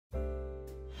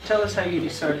tell us how you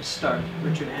decided to start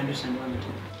Richard Anderson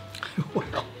Limited.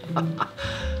 Well,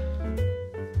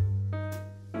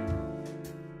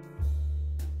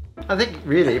 I think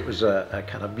really it was a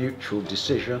kind of mutual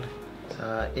decision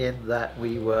in that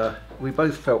we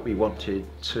both felt we wanted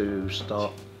to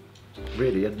start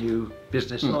really a new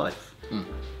business life.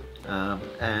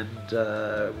 And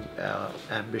our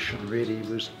ambition really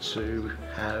was to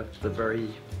have the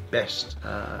very best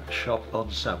shop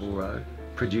on Savile Row,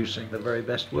 producing the very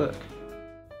best work.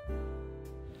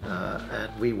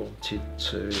 And we wanted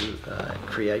to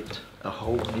create a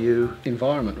whole new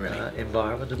environment, really.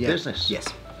 Environment of business.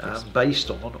 Yes. Based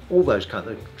on all those kind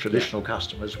of traditional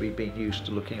customers we've been used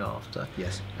to looking after.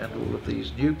 Yes. And all of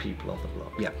these new people on the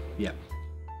block. Yeah, yeah.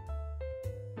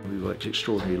 We worked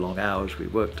extraordinarily long hours, we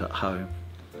worked at home,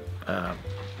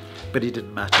 but it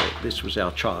didn't matter. This was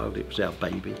our child, it was our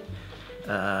baby.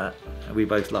 We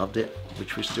both loved it,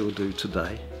 which we still do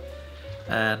today.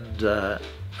 And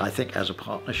I think as a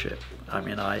partnership, I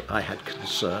mean, I had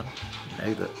concern, you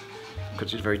know, that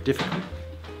because it's very difficult.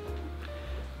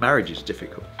 Marriage is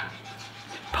difficult.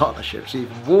 Partnership's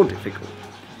even more difficult.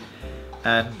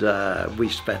 And we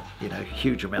spent, you know,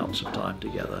 huge amounts of time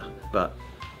together, but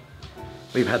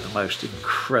we've had the most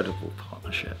incredible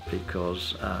partnership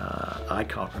because I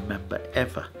can't remember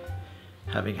ever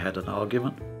having had an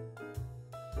argument.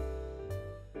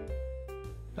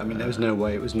 I mean, there was no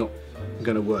way it was not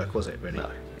going to work, was it, really?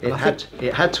 No, it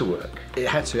had to work. It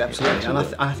had to, absolutely.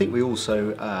 And I think we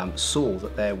also saw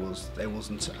that there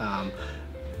wasn't,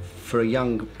 for a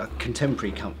young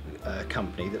contemporary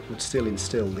company that would still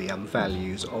instill the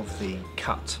values of the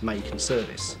cut, make and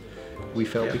service, we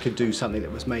felt we could do something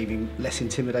that was maybe less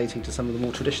intimidating to some of the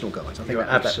more traditional guys. I think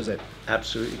that was it.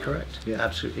 Absolutely correct. Yeah.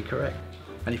 Absolutely correct.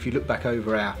 And if you look back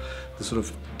over the sort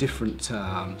of different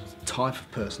type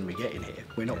of person we get in here,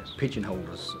 we're not pigeonholed,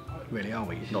 really, are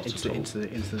we? Not at all. Into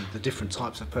the different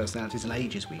types of personalities and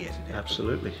ages we get in here.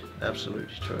 Absolutely,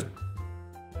 absolutely true.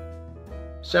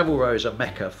 Savile Row is a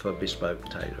mecca for bespoke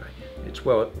tailoring. It's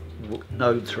well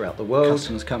known throughout the world.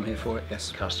 Customers come here for it,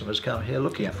 yes. Customers come here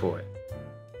looking for it.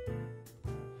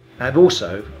 And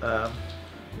also,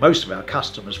 most of our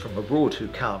customers from abroad who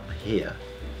come here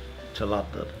to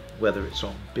London, whether it's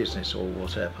on business or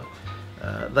whatever,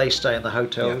 they stay in the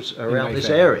hotels around this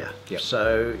area.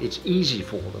 So it's easy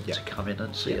for them to come in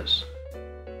and see us.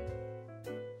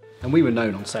 And we were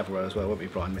known on Savile Row as well, weren't we,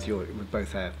 Brian, with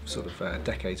both our sort of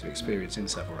decades of experience in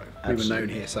Savile Row. Absolutely. We were known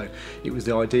here, so it was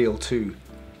the ideal to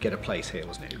get a place here,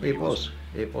 wasn't it? It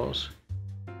was.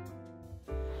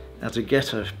 Now, to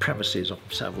get a premises on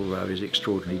Savile Row is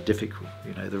extraordinarily difficult.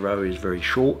 You know, the row is very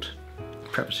short,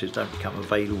 premises don't become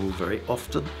available very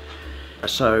often.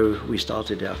 So we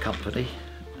started our company.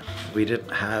 We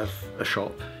didn't have a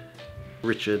shop.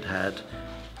 Richard had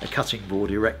a cutting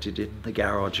board erected in the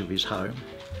garage of his home.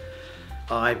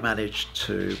 I managed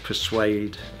to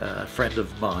persuade a friend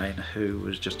of mine who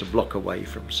was just a block away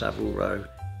from Savile Row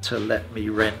to let me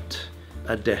rent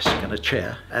a desk and a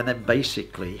chair. And then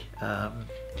basically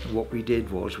what we did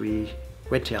was we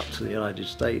went out to the United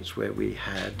States where we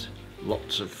had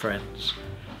lots of friends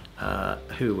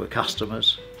who were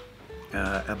customers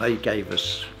and they gave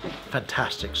us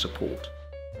fantastic support.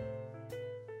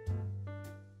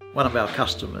 One of our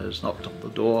customers knocked on the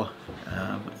door,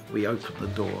 we opened the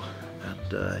door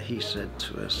and he said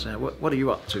to us, what are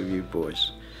you up to, you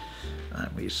boys?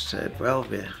 And we said, well,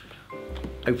 we're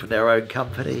opened our own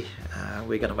company,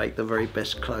 we're going to make the very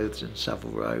best clothes in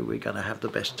Savile Row, we're going to have the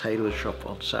best tailor shop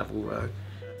on Savile Row.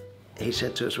 He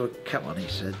said to us, well, come on, he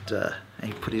said, and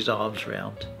he put his arms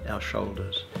around our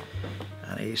shoulders.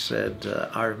 And he said,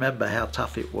 I remember how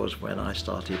tough it was when I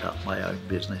started up my own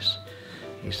business.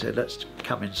 He said, let's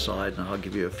come inside and I'll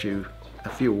give you a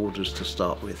few orders to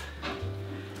start with.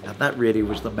 And that really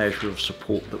was the measure of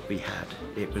support that we had.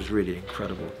 It was really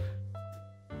incredible.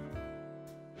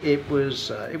 It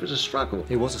was a struggle.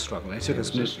 It was a struggle. It took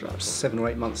us 7 or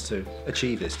 8 months to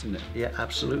achieve this, didn't it? Yeah,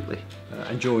 absolutely.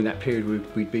 And during that period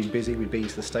we'd been busy, we'd been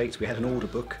to the States, we had an order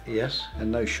book. Yes.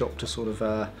 And no shop to sort of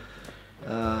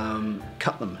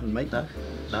cut them and make them.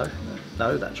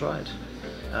 No, that's right.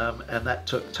 And that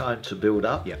took time to build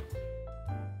up. Yeah.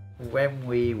 When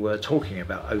we were talking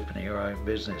about opening our own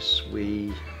business,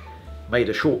 we made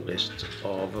a short list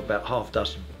of about half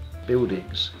dozen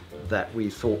buildings that we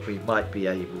thought we might be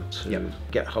able to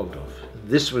get hold of.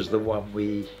 This was the one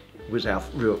was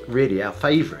really our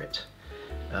favourite,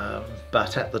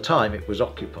 but at the time it was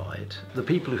occupied. The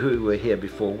people who were here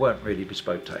before weren't really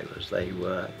bespoke tailors. They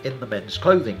were in the men's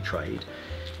clothing trade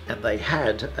and they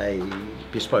had a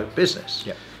bespoke business,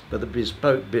 but the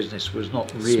bespoke business was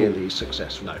not really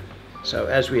successful. No. So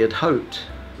as we had hoped,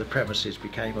 the premises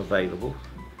became available,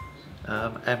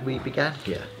 and we began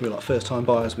here. We were like first time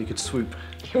buyers, we could swoop.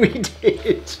 We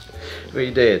did. We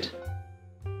did.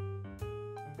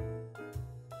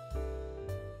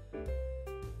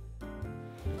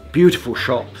 Beautiful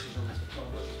shop.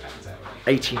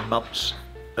 18 months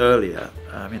earlier,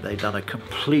 I mean, they'd done a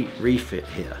complete refit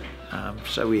here.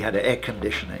 So we had air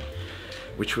conditioning,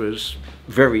 which was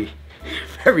very,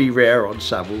 very rare on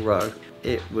Savile Row.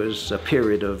 It was a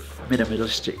period of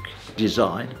minimalistic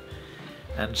design,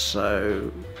 and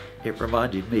so it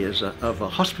reminded me of a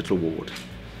hospital ward.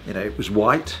 You know, it was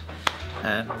white,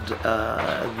 and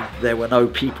there were no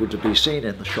people to be seen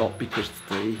in the shop because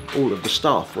all of the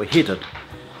staff were hidden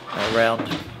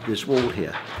around this wall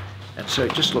here. And so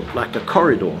it just looked like a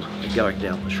corridor going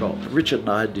down the shop. Richard and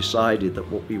I had decided that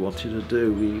what we wanted to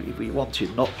do, we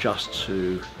wanted not just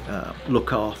to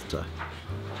look after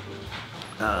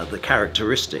the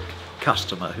characteristic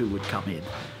customer who would come in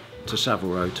to Savile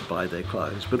Row to buy their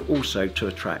clothes, but also to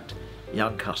attract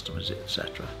young customers,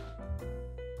 etc.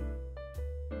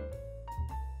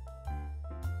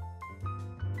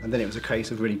 And then it was a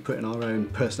case of really putting our own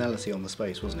personality on the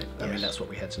space, wasn't it? I mean, that's what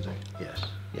we had to do. Yes,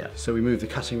 yeah. So we moved the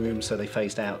cutting rooms so they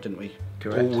faced out, didn't we?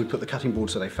 Correct. Or we put the cutting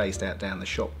board so they faced out down the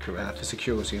shop. Correct. For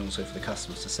security and also for the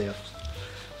customers to see us,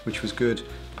 which was good.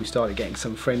 We started getting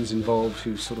some friends involved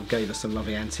who sort of gave us some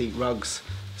lovely antique rugs,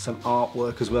 some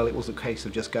artwork as well. It wasn't a case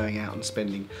of just going out and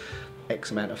spending X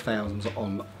amount of thousands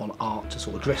on art to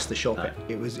sort of dress the shop. No,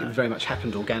 it very much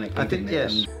happened organically. I think, didn't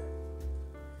it? yes.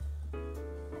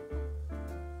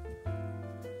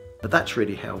 But that's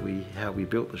really how we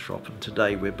built the shop, and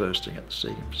today we're bursting at the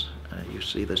seams. You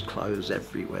see there's clothes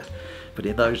everywhere, but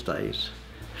in those days,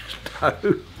 no.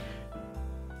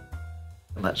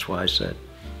 And that's why I said,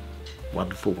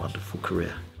 wonderful, wonderful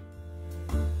career.